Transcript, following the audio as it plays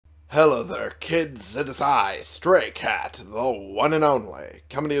Hello there, kids. It is I, Stray Cat, the one and only,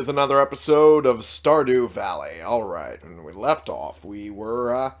 coming to you with another episode of Stardew Valley. Alright, when we left off, we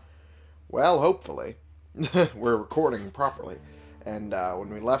were, well, hopefully, we're recording properly. And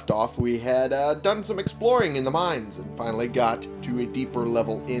when we left off, we had done some exploring in the mines and finally got to a deeper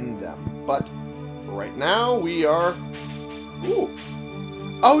level in them. But for right now, we are... Ooh.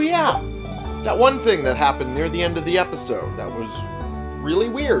 Oh, yeah! That one thing that happened near the end of the episode that was really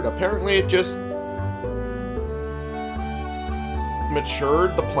weird. Apparently it just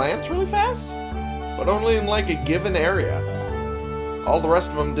matured the plants really fast, but only in like a given area. All the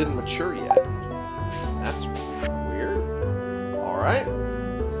rest of them didn't mature yet. That's weird. Alright.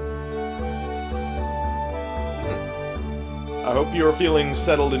 I hope you are feeling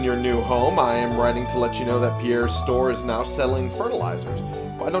settled in your new home. I am writing to let you know that Pierre's store is now selling fertilizers.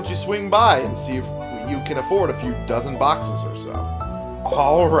 Why don't you swing by and see if you can afford a few dozen boxes or so?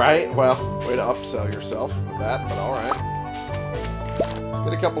 Alright, well, way to upsell yourself with that, but alright. Let's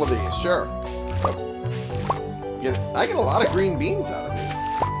get a couple of these, sure. I get a lot of green beans out of these.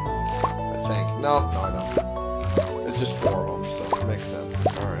 I think. No, I don't. There's just 4 of them, so it makes sense.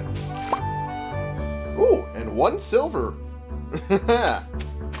 Alright. Ooh, and 1 silver.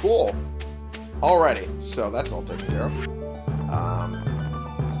 Cool. Alrighty, so that's all taken care of.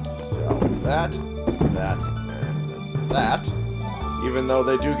 Sell that, and that. Even though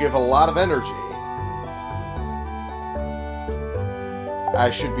they do give a lot of energy,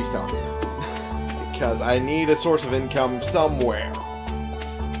 I should be selling them. Because I need a source of income somewhere.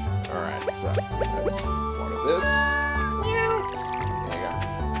 Alright, so let's water this. There you go.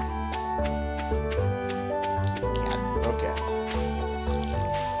 Cute cat. Okay.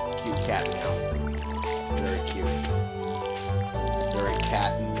 Cute cat meow. Very cute. Very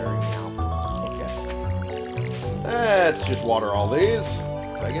cat and very meow. Let's just water all these.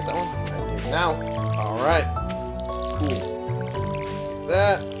 Did I get that one? I did now. Alright. Cool.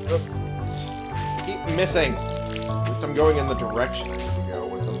 That. Keep missing. At least I'm going in the direction I need to go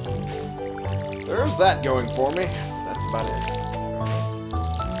with them. There's that going for me. That's about it.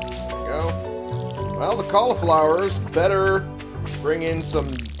 There we go. Well, the cauliflowers better bring in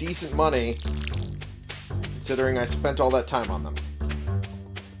some decent money, considering I spent all that time on them.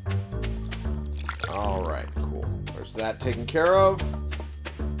 Alright, cool. There's that taken care of.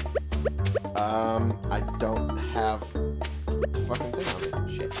 I don't have the fucking thing on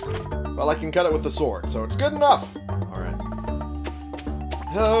me. Shit. Well, I can cut it with the sword, so it's good enough. Alright.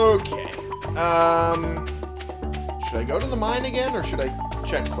 Okay. Should I go to the mine again, or should I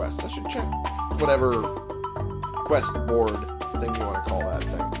check quests? I should check whatever quest board thing you want to call that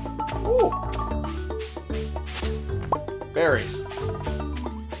thing. Ooh. Berries.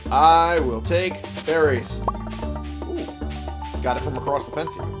 I will take berries. Ooh. Got it from across the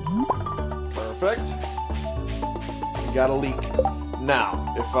fence here. Perfect. We got a leak.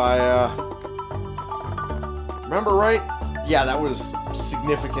 Now, if I remember right, yeah, that was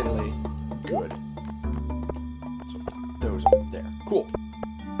significantly good. So those are there. Cool.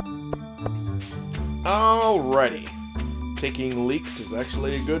 Alrighty. Taking leaks is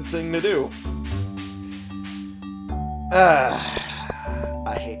actually a good thing to do.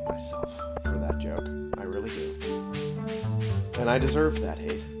 I hate myself for that joke. I really do. And I deserve that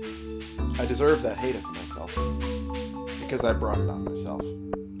hate. I deserve that hate of myself. Because I brought it on myself.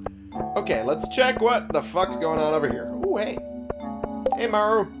 Okay, let's check what the fuck's going on over here. Ooh, hey. Hey,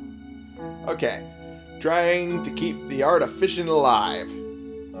 Maru. Okay. Trying to keep the art of fishing alive.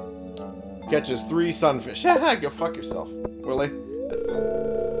 Catches 3 sunfish. Go fuck yourself, Willie.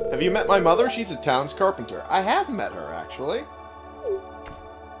 Have you met my mother? She's a town's carpenter. I have met her, actually.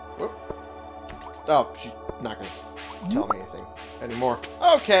 Whoop. Oh, she's not going to tell me anything anymore.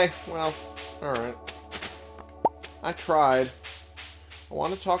 Okay, well, alright. I tried. I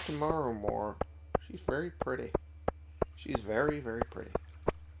want to talk to Maru more. She's very pretty. She's very, very pretty.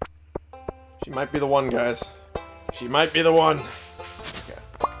 She might be the one, guys. She might be the one. Okay.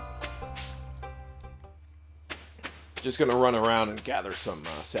 Just going to run around and gather some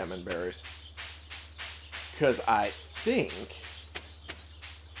salmon berries. Because I think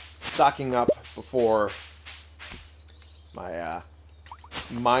stocking up before my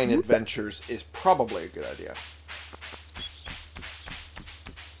mine adventures is probably a good idea.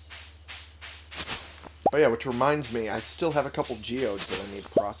 Oh yeah, which reminds me, I still have a couple geodes that I need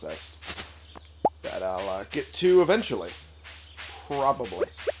processed. That I'll get to eventually. Probably.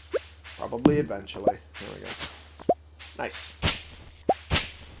 Probably eventually. There we go. Nice.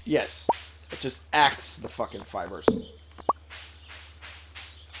 Yes. Let's just axe the fucking fibers.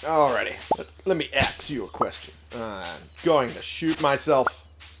 Alrighty. Let me ask you a question. I'm going to shoot myself.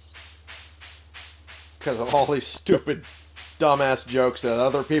 because of all these stupid, dumbass jokes that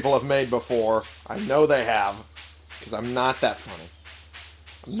other people have made before. I know they have, because I'm not that funny.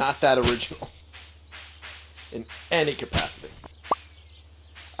 I'm not that original. In any capacity.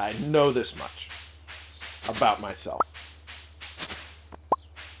 I know this much about myself.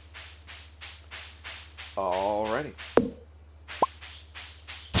 Alrighty.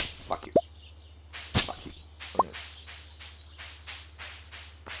 Fuck you. Fuck you. Okay.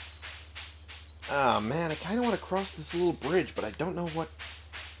 Oh man, I kind of want to cross this little bridge, but I don't know what...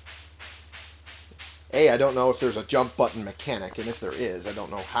 A, I don't know if there's a jump button mechanic, and if there is, I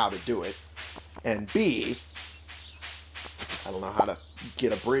don't know how to do it. And B, I don't know how to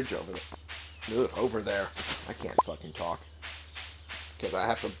get a bridge over there. Ugh, over there. I can't fucking talk. Because I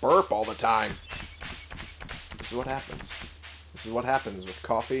have to burp all the time. This is what happens. This is what happens with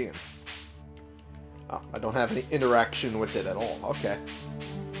coffee and... Oh, I don't have any interaction with it at all. Okay.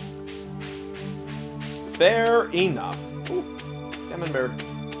 Fair enough. Ooh, salmon berry.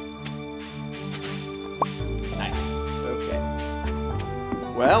 Nice. Okay.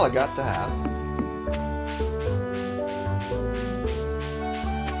 Well, I got that.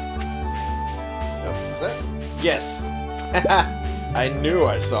 Oh, is that? Yes! I knew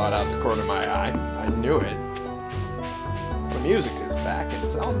I saw it out the corner of my eye. I knew it. The music is back and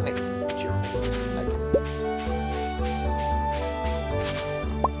it's all nice and cheerful. I like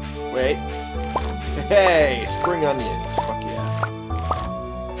it. Wait. Hey! Spring onions. Fuck yeah.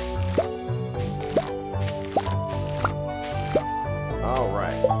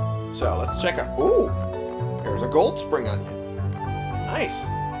 Alright. So, let's check out... Ooh! Here's a gold spring onion. Nice.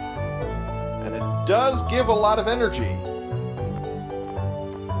 And it does give a lot of energy.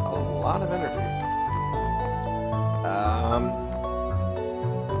 A lot of energy.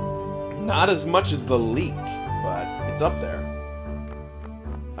 Not as much as the leek, but it's up there.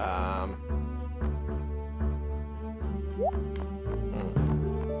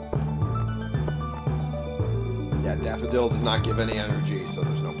 Yeah, daffodil does not give any energy, so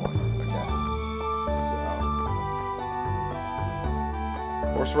there's no point. Okay.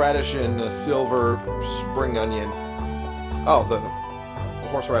 So, horseradish and a silver spring onion. Oh, the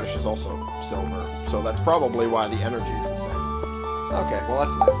horseradish is also silver, so that's probably why the energy is the same. Okay, well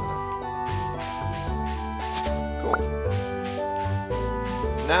that's nice to know. Cool.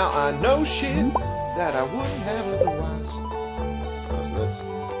 Now I know shit that I wouldn't have otherwise. What's this?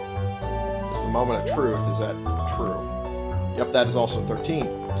 It's the moment of truth. Is that true? Yep, that is also 13.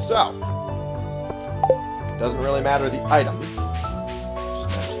 So, doesn't really matter the item. Just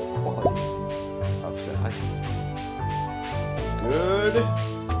matters the quality of said item. Good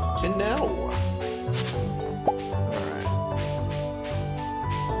to know. Alright.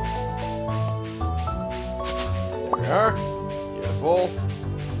 There we are. Beautiful.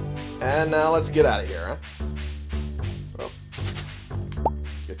 And now let's get out of here, huh? Well,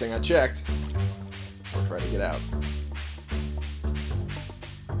 good thing I checked. I'll try to get out.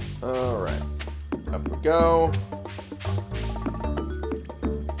 Alright. Up we go.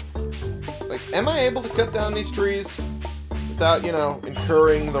 Like, am I able to cut down these trees without, you know,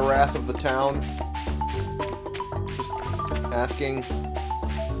 incurring the wrath of the town? Just asking.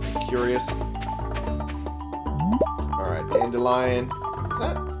 Curious. Alright, dandelion. Is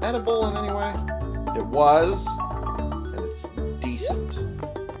that edible in any way? It was. And it's decent.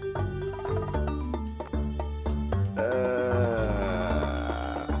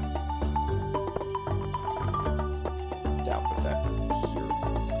 Yeah, I'll put that here.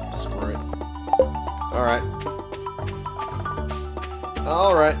 Screw it. Alright.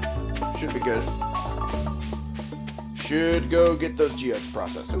 Alright. Should be good. Should go get those geodes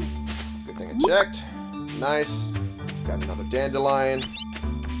processed. Ooh, good thing I checked. Nice. Got another dandelion.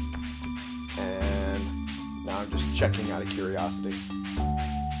 And now I'm just checking out of curiosity.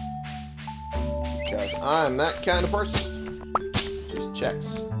 Because I'm that kind of person. Just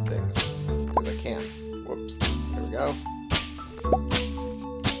checks things. Because I can. Whoops. There we go.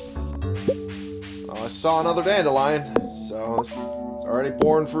 Well, I saw another dandelion. So it's already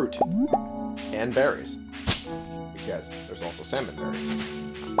borne fruit. And berries. Because there's also salmon berries.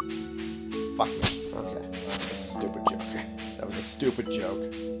 Fuck me. Okay. That was a stupid joke. That was a stupid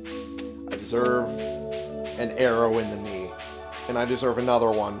joke. I deserve an arrow in the knee. And I deserve another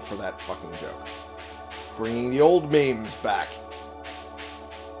one for that fucking joke. Bringing the old memes back.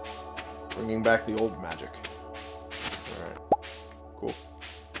 Bringing back the old magic. Alright. Cool.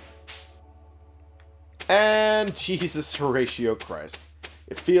 And Jesus Horatio Christ.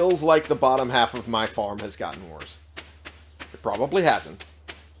 It feels like the bottom half of my farm has gotten worse. It probably hasn't.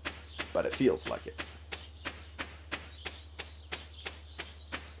 But it feels like it.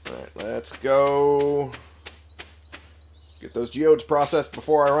 Alright, let's go. Get those geodes processed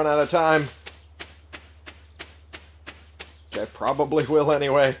before I run out of time. Which I probably will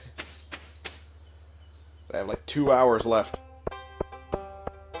anyway. So I have like 2 hours left.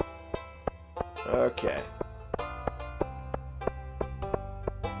 Okay.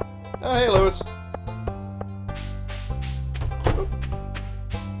 Oh, hey, Lewis.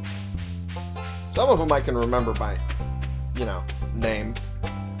 Some of them I can remember by, you know, name.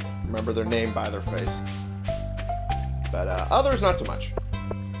 Remember their name by their face. But others, not so much.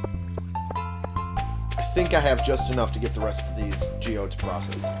 I think I have just enough to get the rest of these geodes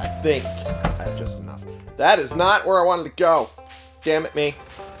processed. I think I have just enough. That is not where I wanted to go. Damn it, me.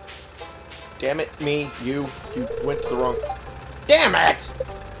 Damn it, me. You went to the wrong... Damn it!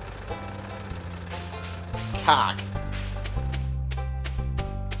 Cock.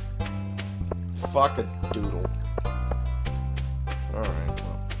 Fuck a doodle. Alright,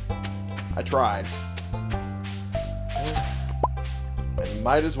 well. I tried. I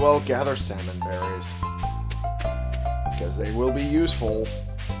might as well gather salmon berries. Because they will be useful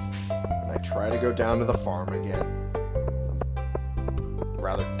when I try to go down to the farm again.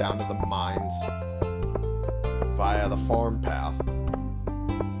 Rather, down to the mines. Via the farm path.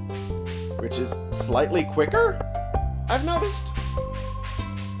 Which is slightly quicker, I've noticed.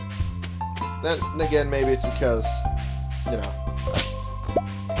 Then again, maybe it's because, you know,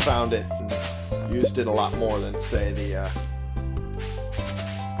 I found it and used it a lot more than, say, the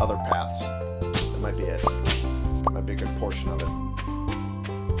other paths. That might be it. Might be a good portion of it.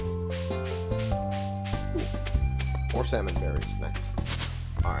 Ooh. More salmon berries. Nice.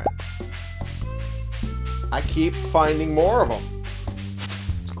 Alright. I keep finding more of them.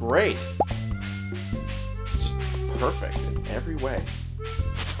 It's great. Just perfect in every way.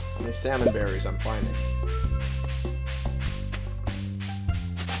 How many salmon berries I'm finding.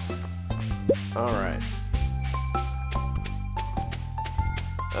 Alright.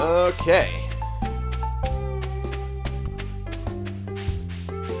 Okay.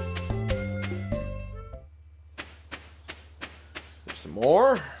 There's some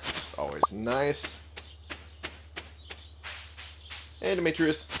more. It's always nice. Hey,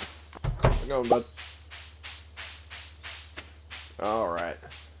 Demetrius. How's it going, bud? Alright.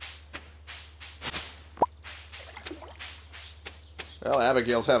 Well,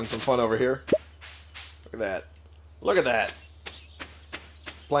 Abigail's having some fun over here. Look at that. Look at that.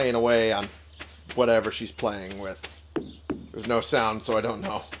 Playing away on whatever she's playing with. There's no sound, so I don't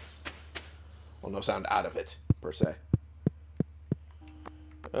know. Well, no sound out of it, per se.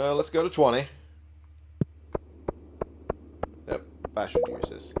 Let's go to 20. Yep, I should use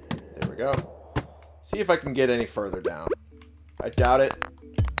this. There we go. See if I can get any further down. I doubt it,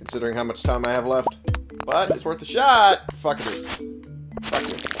 considering how much time I have left. But it's worth a shot. Fuck it. Fuck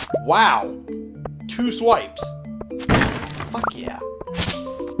it. Wow. 2 swipes. Fuck yeah. It's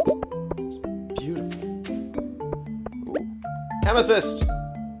beautiful. Ooh. Amethyst.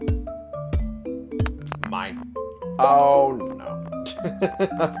 Mine. Oh, no.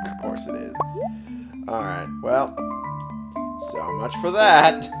 Of course it is. Alright, well. So much for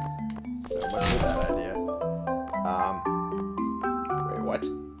that. So much for that idea. Wait, what?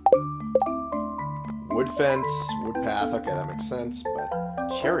 Wood fence, wood path. Okay, that makes sense, but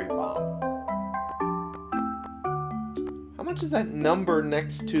cherry bomb. How much is that number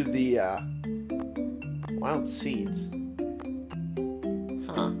next to the wild seeds?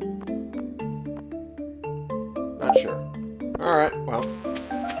 Huh. Not sure. Alright, well.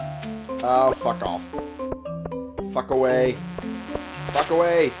 Oh, fuck off. Fuck away. Fuck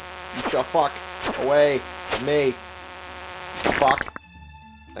away. You shall fuck away from me. Fuck.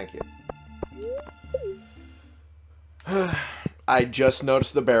 Thank you. I just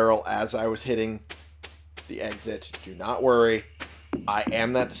noticed the barrel as I was hitting the exit. Do not worry. I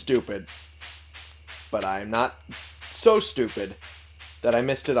am that stupid. But I am not so stupid that I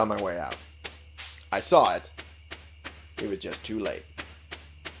missed it on my way out. I saw it. It was just too late.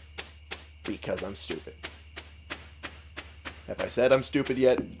 Because I'm stupid. Have I said I'm stupid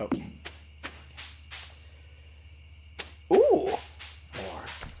yet? Okay. Ooh! More.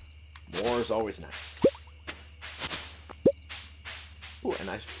 More is always nice. Ooh, and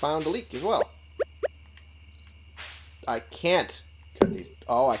I found a leak as well. I can't cut these.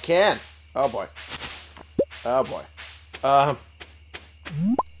 Oh, I can. Oh, boy. Oh, boy.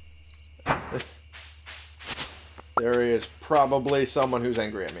 There is probably someone who's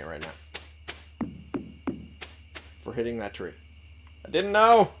angry at me right now. For hitting that tree. I didn't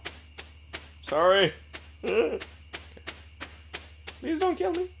know. Sorry. Okay. Please don't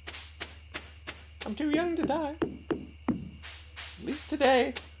kill me. I'm too young to die. At least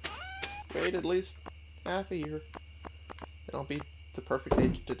today. Wait at least half a year. Then I'll be the perfect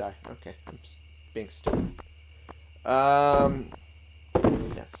age to die. Okay, I'm being stupid. Yeah,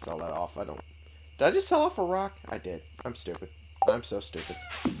 sell that off. I don't... Did I just sell off a rock? I did. I'm stupid. I'm so stupid.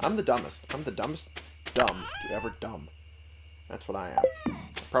 I'm the dumbest. I'm the dumbest dumb to ever dumb. That's what I am.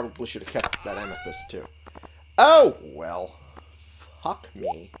 I probably should have kept that amethyst, too. Oh, well. Fuck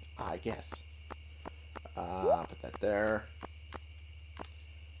me, I guess. Put that there.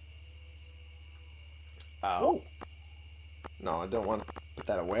 Oh. No, I don't want to put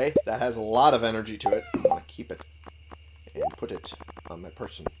that away. That has a lot of energy to it. I want to keep it and put it on my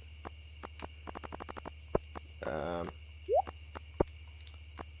person.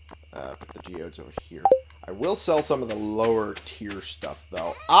 Put the geodes over here. I will sell some of the lower tier stuff,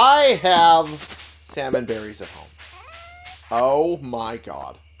 though. I have salmon berries at home. Oh my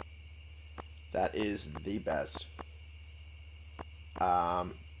god. That is the best. Sell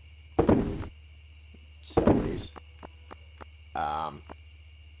these.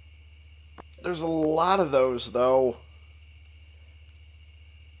 There's a lot of those, though.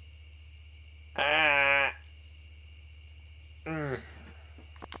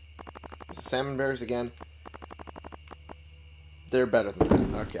 Salmon berries again. They're better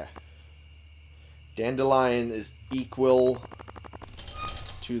than that. Okay. Dandelion is equal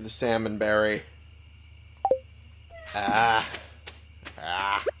to the salmon berry. Okay.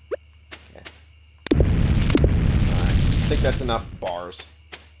 Alright. I think that's enough bars.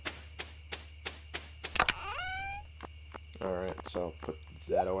 Alright, so put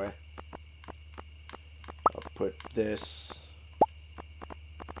that away. I'll put this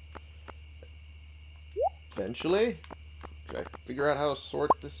eventually. Did I figure out how to sort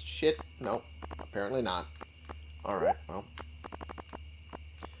this shit? No, apparently not. Alright, well.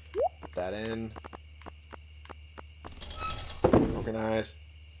 Put that in. Organize.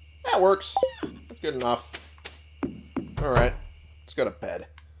 That works. That's good enough. Alright, let's go to bed.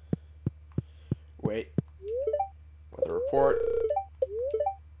 Wait. Weather report.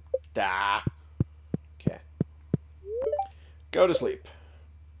 Da. Okay. Go to sleep.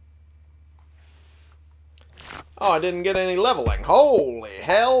 Oh, I didn't get any leveling. Holy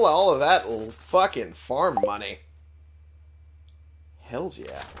hell, all of that fucking farm money. Hells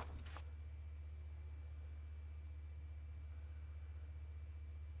yeah.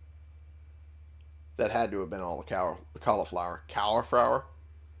 That had to have been all the cauliflower. Cauliflower?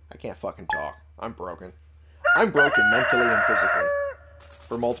 I can't fucking talk. I'm broken. I'm broken mentally and physically.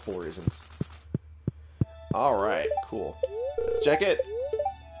 For multiple reasons. Alright, cool. Let's check it.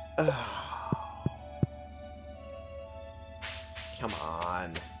 Come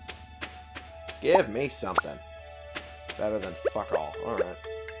on. Give me something. Better than fuck all. Alright.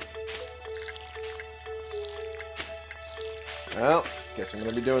 Well, guess I'm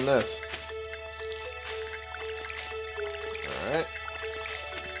gonna be doing this. Alright.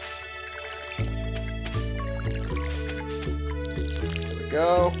 There we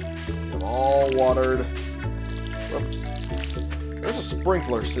go. I'm all watered. Whoops. There's a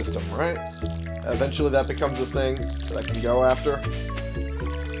sprinkler system, right? Eventually that becomes a thing that I can go after.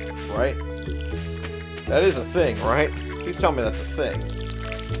 Right? That is a thing, right? Please tell me that's a thing.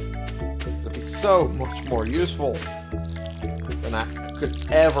 Because it'd be so much more useful than I could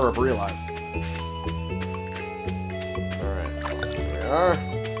ever have realized. Alright. Here we are.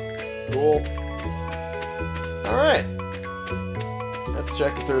 Cool. Alright. Let's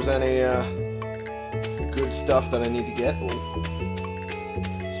check if there's any good stuff that I need to get. Ooh.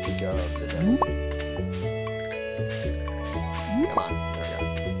 Speak of the devil. Come on. There we go.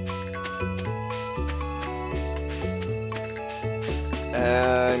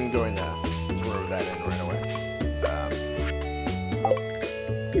 I'm going to throw that in right away.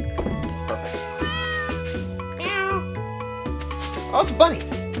 Perfect. Oh, it's a bunny! I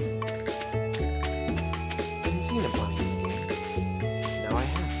haven't seen a bunny in the game. Now I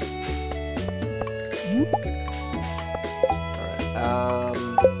have.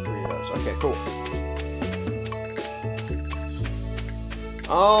 Alright, 3 of those. Okay, cool.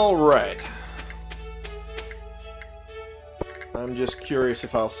 Alright. I'm just curious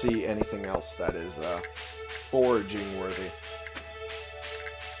if I'll see anything else that is foraging worthy.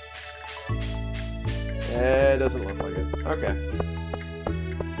 It doesn't look like it. Okay.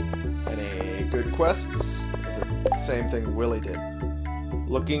 Any good quests? Is it the same thing Willie did?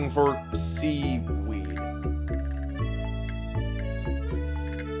 Looking for seaweed.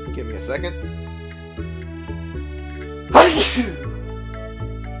 Give me a second.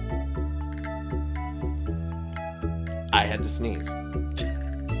 I had to sneeze.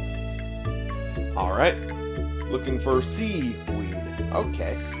 Alright. Looking for seaweed.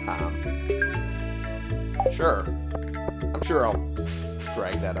 Okay. Sure. I'm sure I'll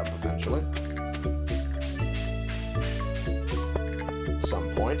drag that up eventually. At some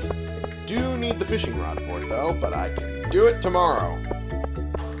point. I do need the fishing rod for it, though, but I can do it tomorrow.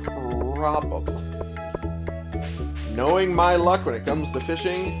 Probably. Knowing my luck when it comes to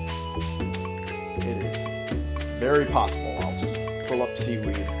fishing, it is very possible I'll just pull up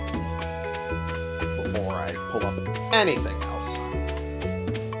seaweed before I pull up anything else.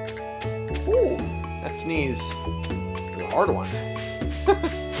 Ooh, that sneeze was a hard one.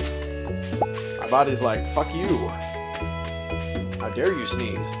 My body's like, fuck you. How dare you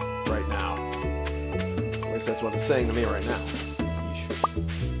sneeze right now? At least that's what it's saying to me right now. Yeesh.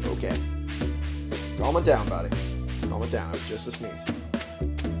 Okay. Calm it down, buddy. Calm it down. It's just a sneeze.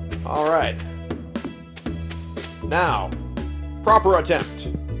 Alright. Now, proper attempt.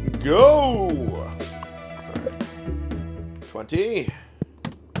 Go! Alright. 20.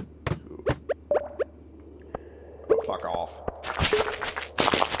 Oh, fuck off.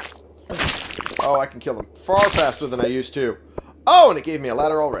 Oh, I can kill them far faster than I used to. Oh, and it gave me a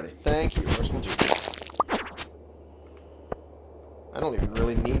ladder already. Thank you, merciful Jesus. I don't even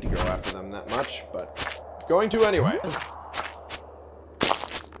really need to go after them that much, but going to anyway.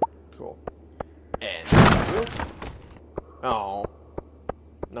 Cool. And you. Oh.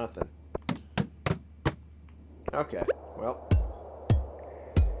 Nothing. Okay, well.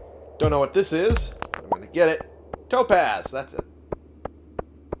 Don't know what this is, but I'm gonna get it. Topaz, that's it.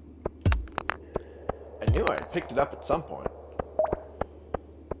 I knew I had picked it up at some point.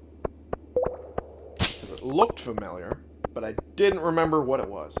 Because it looked familiar, but I didn't remember what it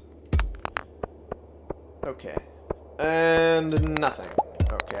was. Okay. And nothing.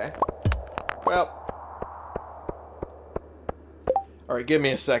 Okay. Well. Alright, give me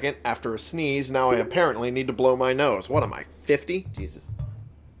a second. After a sneeze, now I apparently need to blow my nose. What am I, 50? Jesus.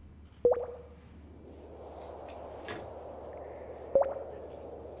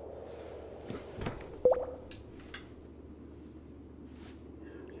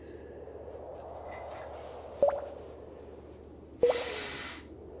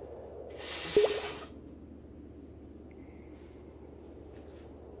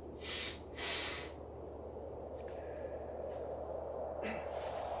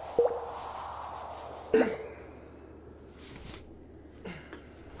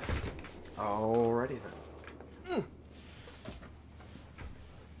 Alrighty then.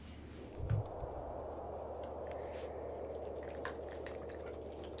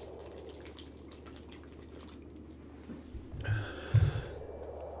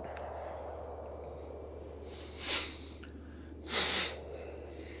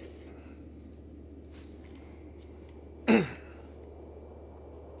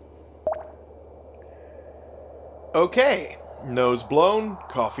 Okay, nose blown,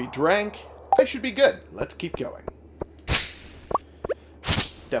 coffee drank. I should be good. Let's keep going.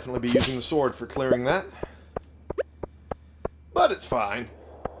 Definitely be using the sword for clearing that. But it's fine.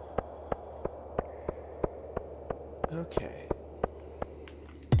 Okay.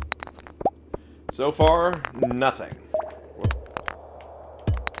 So far, nothing.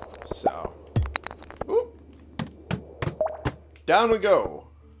 So. Oop. Down we go.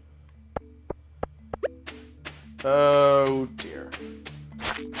 Oh dear.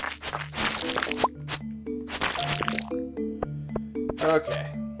 Okay.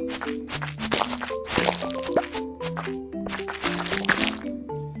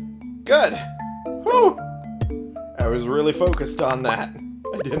 Good. Whew. I was really focused on that.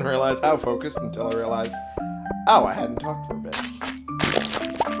 I didn't realize how focused until I realized, oh, I hadn't talked for a bit.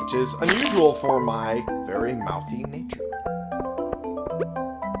 Which is unusual for my very mouthy nature.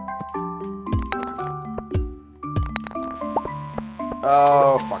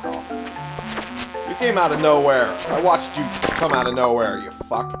 Oh, fuck off. You came out of nowhere. I watched you come out of nowhere, you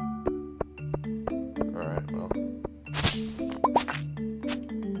fuck. Alright, well.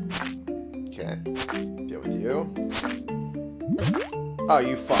 Okay. Deal with you. Oh,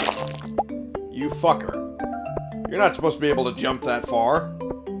 you fuck. You fucker. You're not supposed to be able to jump that far.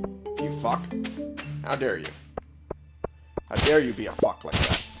 You fuck. How dare you? How dare you be a fuck like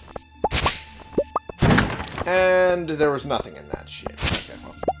that? And there was nothing in that shit. Okay,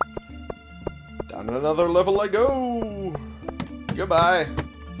 well. Down another level I go. Goodbye.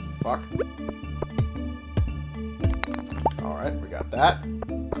 Fuck. Alright, we got that.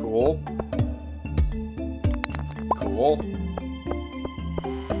 Cool. Cool.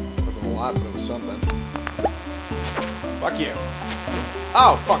 Wasn't a lot, but it was something. Fuck you.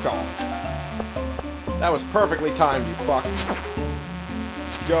 Oh, fuck off. That was perfectly timed, you fuck.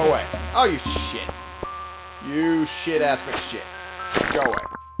 Go away. Oh, you shit. You shit-ass McShit. Go away.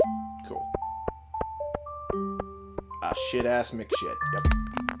 Cool. A shit-ass McShit. Yep.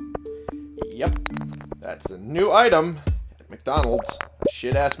 Yep. That's a new item at McDonald's. A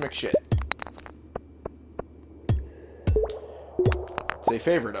shit-ass McShit. It's a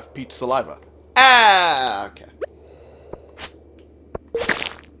favorite of Pete's Saliva. Ah! Okay.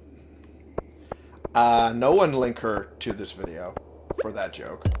 No one link her to this video for that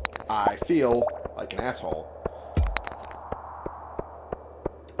joke. I feel like an asshole.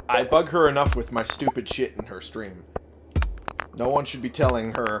 I bug her enough with my stupid shit in her stream. No one should be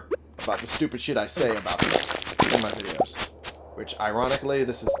telling her about the stupid shit I say about her in my videos. Which, ironically,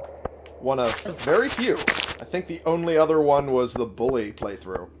 this is one of very few. I think the only other one was the bully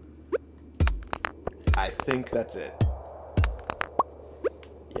playthrough. I think that's it.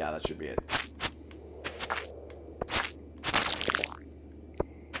 Yeah, that should be it.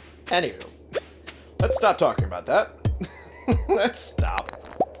 Anywho, let's stop talking about that. Let's stop.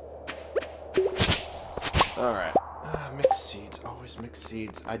 Alright. Mixed seeds. Always mixed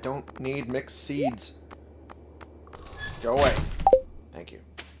seeds. I don't need mixed seeds. Go away. Thank you.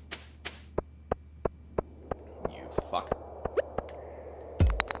 You fuck.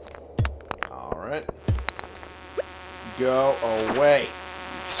 Alright. Go away. You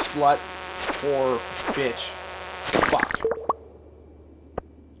slut. Poor bitch. Fuck.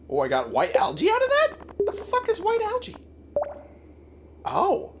 Oh, I got white algae out of that? The fuck is white algae?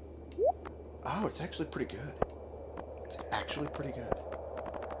 Oh. Oh, it's actually pretty good. It's actually pretty good.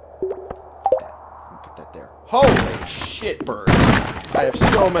 Put that there. Holy shit, bird. I have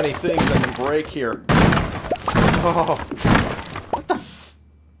so many things I can break here. Oh. What the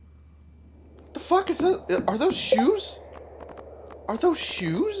fuck is that? Are those shoes? Are those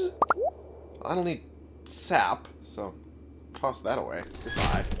shoes? I don't need sap, so toss that away.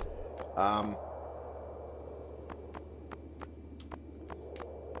 Goodbye.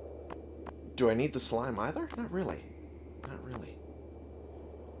 Do I need the slime either? Not really. Not really.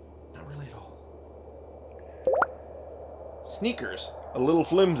 Not really at all. Sneakers. A little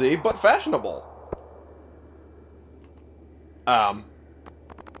flimsy, but fashionable.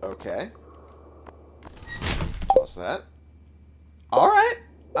 Okay. Toss that. Alright.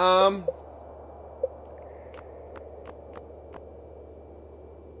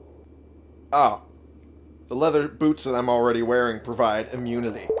 Oh. The leather boots that I'm already wearing provide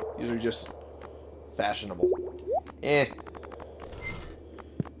immunity. These are just fashionable. Eh.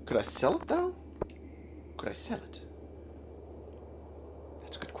 Could I sell it, though? Could I sell it?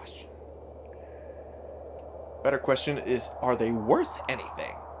 That's a good question. Better question is, are they worth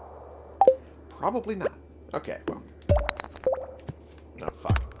anything? Probably not. Okay, well. No,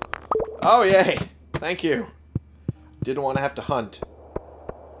 fuck. Oh, yay! Thank you. Didn't want to have to hunt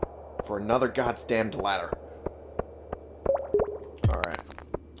for another goddamned ladder. Alright.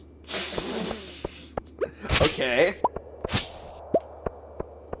 Okay.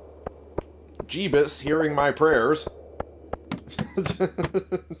 Jeebus hearing my prayers.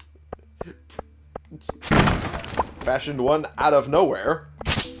 Fashioned one out of nowhere.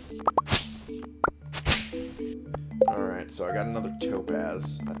 Alright, so I got another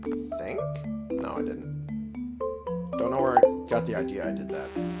topaz, I think? No, I didn't. Don't know where I got the idea I did that.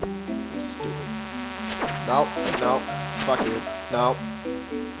 Stupid. Nope, nope. Fuck you. Nope.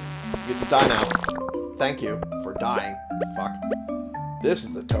 You get to die now. Thank you for dying. Fuck. This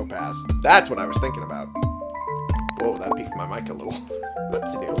is the topaz. That's what I was thinking about. Whoa, that peaked my mic a little.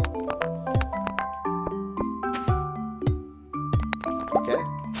 Whoopsie-doo. Okay.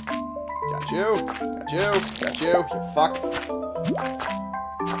 Got you. Got you. Got you. You fuck.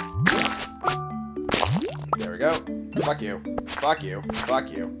 There we go. Fuck you. Fuck you. Fuck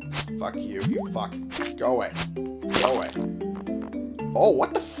you. Fuck you. You fuck. Go away. Go away. Oh,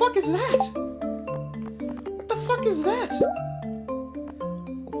 what the fuck is that? What the fuck is that?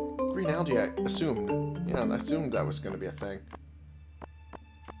 Green algae, I assumed. Yeah, I assumed that was going to be a thing.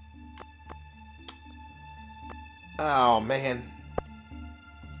 Oh, man.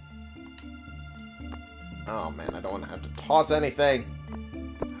 Oh, man, I don't want to have to toss anything.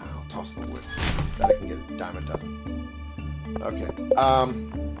 I'll toss the wood. That I can get a dime a dozen. Okay,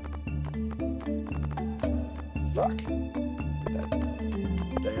 fuck. Put that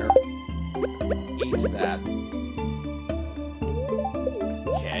there. Eat that.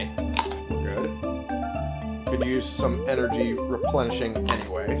 Okay, we're good. Could use some energy replenishing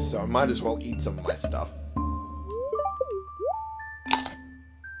anyway, so I might as well eat some of my stuff.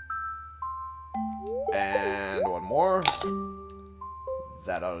 And one more.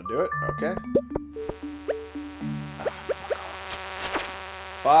 That ought to do it. Okay.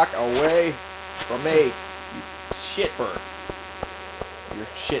 Fuck away from me, you shitbird.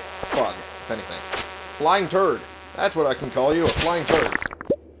 shit bug, if anything. Flying turd. That's what I can call you, a flying turd.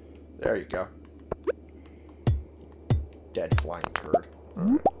 There you go. Dead flying turd.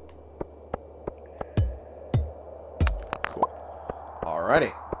 Alright. Cool.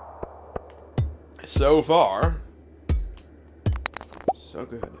 Alrighty. So far, so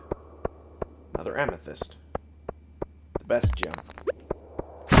good. Another amethyst. The best gem.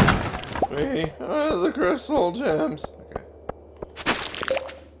 We are the crystal gems. Okay.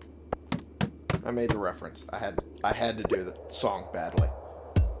 I made the reference. I had to do the song badly.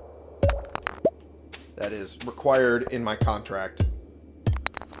 That is required in my contract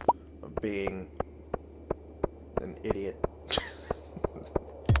of being an idiot.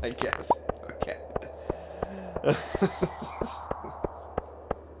 I guess. Okay.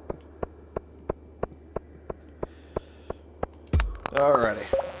 Alrighty.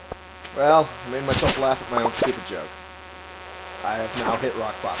 Well, I made myself laugh at my own stupid joke. I have now hit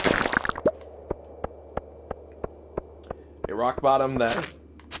rock bottom. A rock bottom that,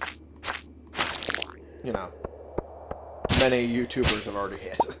 you know, many YouTubers have already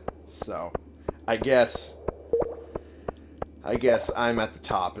hit. So, I guess I'm at the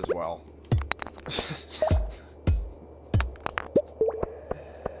top as well.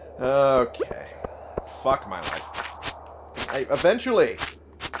 Okay. Fuck my life. Eventually...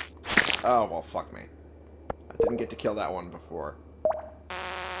 Oh, well, fuck me. I didn't get to kill that one before.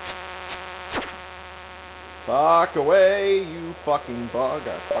 Fuck away, you fucking bug.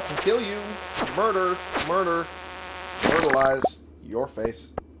 I fucking kill you. Murder. Murder. Myrtleize your face.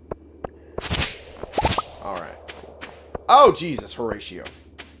 Alright. Oh, Jesus, Horatio.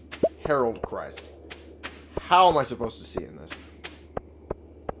 Harold Christ. How am I supposed to see in this?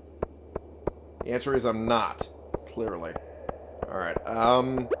 The answer is I'm not. Clearly. Alright,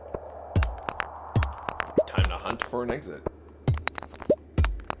 time to hunt for an exit.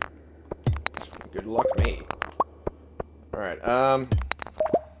 Good luck me. Alright,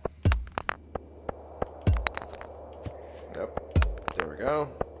 Yep. There we go.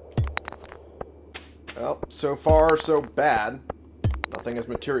 Well, so far, so bad. Nothing has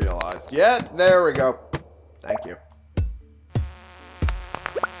materialized yet. There we go. Thank you.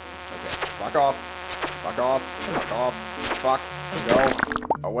 Okay, fuck off. Fuck off. Fuck off. Fuck. Go.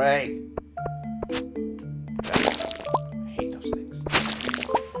 Away. Okay. I hate those things.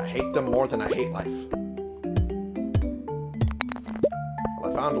 I hate them more than I hate life.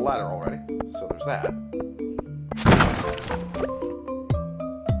 Well, I found a ladder already, so there's that.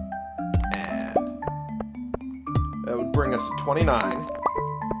 And that would bring us to 29.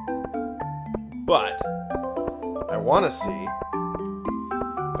 But I want to see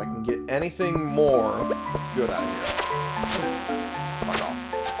if I can get anything more that's good out of here. Fuck off.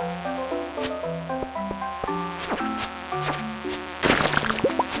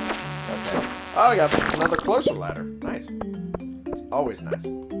 Okay. Oh, I got another closer ladder. Nice. It's always nice.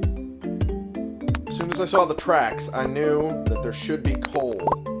 As soon as I saw the tracks, I knew that there should be coal.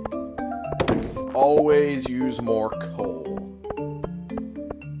 I can always use more coal.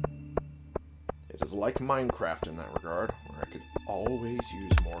 It is like Minecraft in that regard, where I could always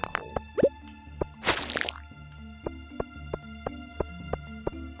use more coal.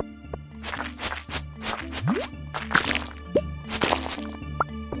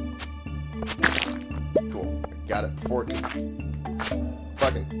 Cool. Got it before it can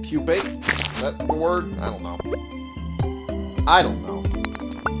fucking pupate? Is that the word? I don't know. I don't know.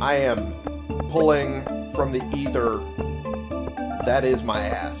 I am pulling from the ether. That is my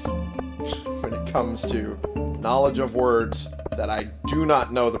ass. When it comes to knowledge of words that I do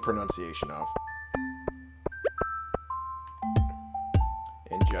not know the pronunciation of.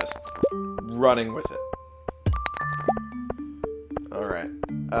 And just running with it. Alright.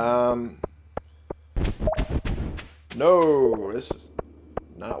 No, this is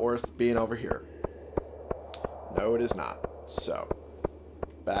not worth being over here. No, it is not. So,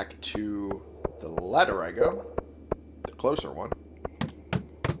 back to the ladder I go. The closer one.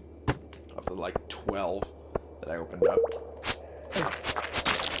 Of the, like, 12 that I opened up.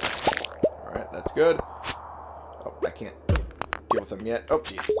 Alright, that's good. Oh, I can't deal with them yet. Oh,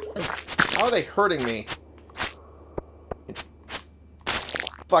 jeez. How are they hurting me? In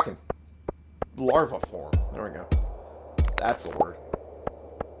fucking larva form. There we go. That's the word.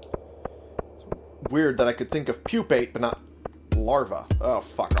 It's weird that I could think of pupate, but not larva. Oh,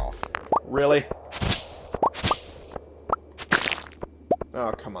 fuck off. Really?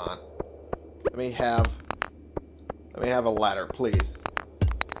 Oh, come on. Let me have a ladder, please.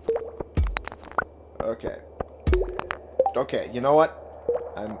 Okay. Okay, you know what?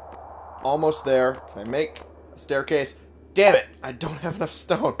 I'm almost there. Can I make a staircase? Damn it! I don't have enough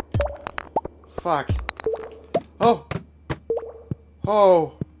stone. Fuck. Oh!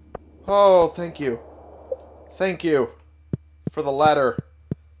 Oh! Oh, thank you. Thank you for the ladder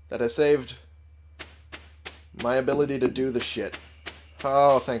that has saved my ability to do the shit.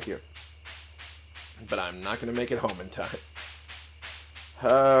 Oh, thank you. But I'm not going to make it home in time.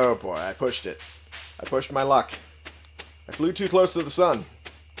 Oh, boy, I pushed it. I pushed my luck. I flew too close to the sun.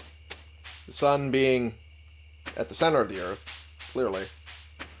 The sun being at the center of the earth, clearly,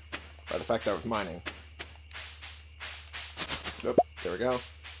 by the fact that I was mining. Oop, there we go.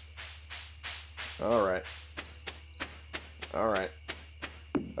 Alright. Alright.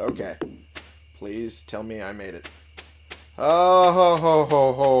 Okay. Please tell me I made it. Oh, ho, ho,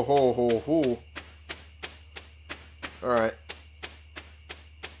 ho, ho, ho, ho, ho. Alright.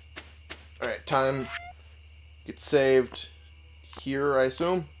 Alright, time gets saved here, I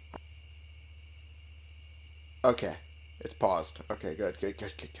assume? Okay. It's paused. Okay, good, good,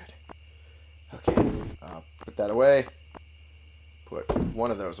 good, good, good. Okay. Put that away. Put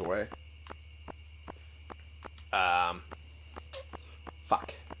one of those away.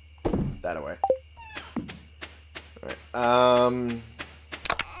 Fuck. That away. Alright,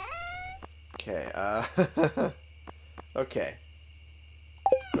 okay, okay.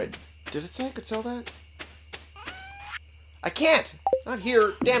 Wait, did it say I could sell that? I can't! Not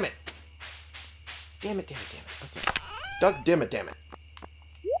here, damn it! Damn it, damn it, damn it. Okay. Doug, damn it, damn it.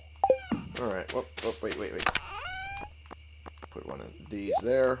 Alright, whoop, whoop, wait, wait, wait. Put one of these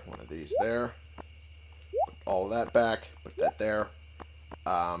there, one of these there. Put all of that back, put that there.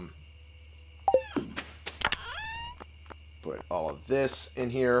 Put all of this in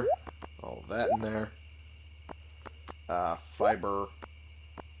here, all of that in there. Fiber.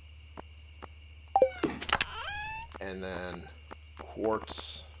 And then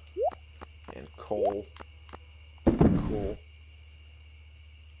quartz and coal. Cool.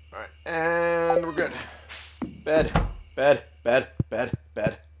 Alright, and we're good. Bed, bed, bed, bed,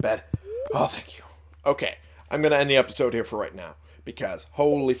 bed, bed. Oh, thank you. Okay, I'm gonna end the episode here for right now, because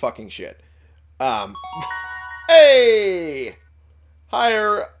holy fucking shit. Hey!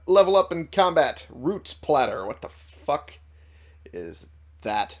 Higher level up in combat. Roots platter. What the fuck is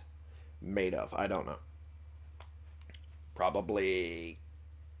that made of? I don't know. Probably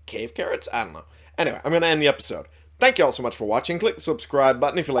cave carrots? I don't know. Anyway, I'm going to end the episode. Thank you all so much for watching. Click the subscribe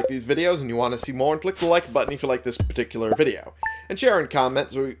button if you like these videos and you want to see more, and click the like button if you like this particular video. And share and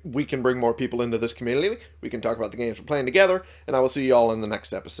comment so we can bring more people into this community. We can talk about the games we're playing together, and I will see you all in the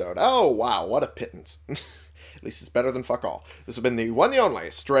next episode. Oh, wow, what a pittance. At least it's better than fuck all. This has been the one and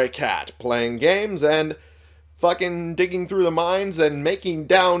only Stray Cat, playing games and fucking digging through the mines and making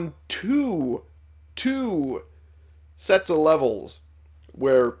down two sets of levels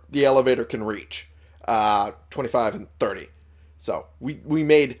where the elevator can reach. 25 and 30. So, we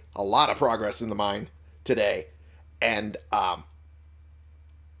made a lot of progress in the mine today. And, a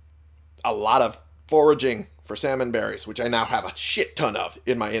lot of foraging for salmon berries, which I now have a shit ton of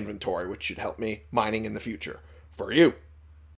in my inventory, which should help me mining in the future. For you.